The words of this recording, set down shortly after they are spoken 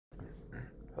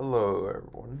Hello,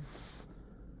 everyone.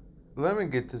 Let me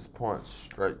get this point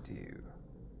straight to you.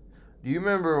 Do you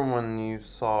remember when you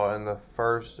saw in the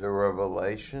first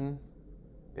Revelation,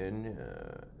 in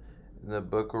the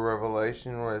book of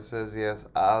Revelation, where it says he has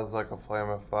eyes like a flame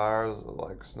of fire,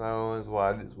 like snow, as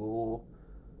white as wool?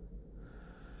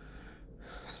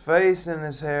 His face and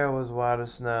his hair was white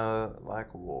as snow,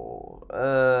 like wool.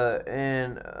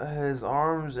 And his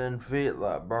arms and feet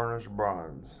like burnished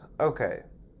bronze. Okay.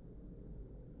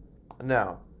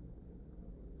 Now,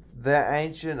 the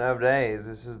Ancient of Days,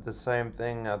 this is the same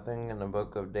thing, I think, in the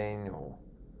book of Daniel.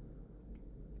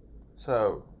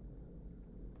 So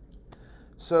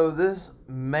this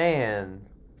man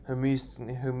whom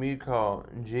you call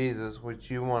Jesus, which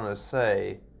you want to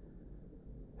say,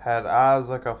 had eyes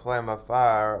like a flame of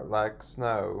fire, like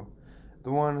snow. The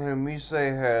one whom you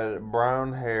say had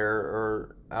brown hair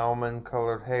or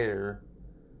almond-colored hair,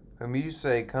 whom you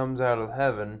say comes out of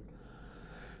heaven.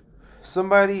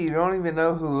 Somebody you don't even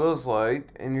know who looks like,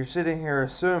 and you're sitting here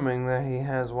assuming that he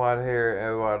has white hair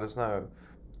and white as snow.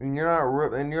 And you're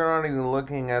not even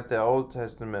looking at the Old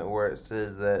Testament where it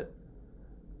says that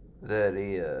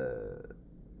he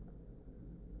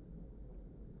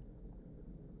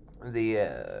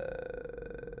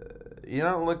you're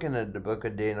not looking at the book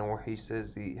of Daniel where he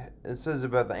says it says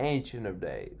about the Ancient of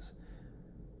Days.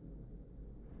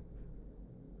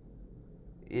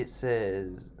 It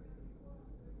says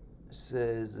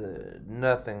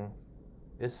nothing.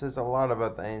 It says a lot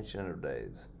about the Ancient of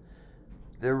Days.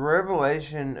 The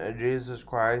revelation of Jesus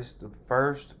Christ, the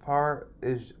first part,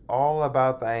 is all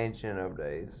about the Ancient of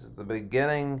Days. It's the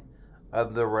beginning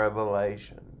of the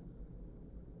revelation.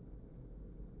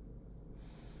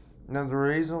 Now, the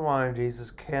reason why Jesus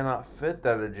cannot fit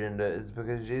that agenda is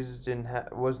because Jesus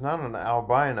was not an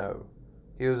albino.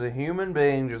 He was a human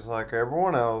being just like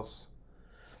everyone else.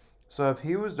 So if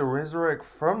he was to resurrect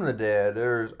from the dead,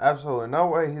 there's absolutely no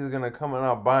way he's going to come an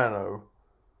albino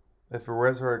if he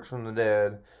resurrects from the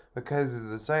dead, because he's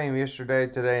the same yesterday,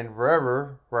 today, and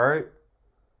forever, right?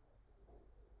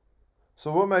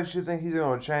 So what makes you think he's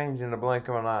going to change in the blink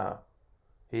of an eye?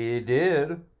 He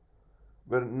did,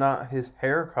 but not his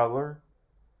hair color.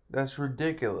 That's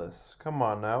ridiculous. Come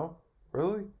on now.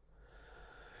 Really?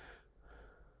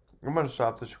 I'm going to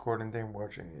stop this recording thing,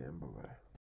 watching it. Bye-bye.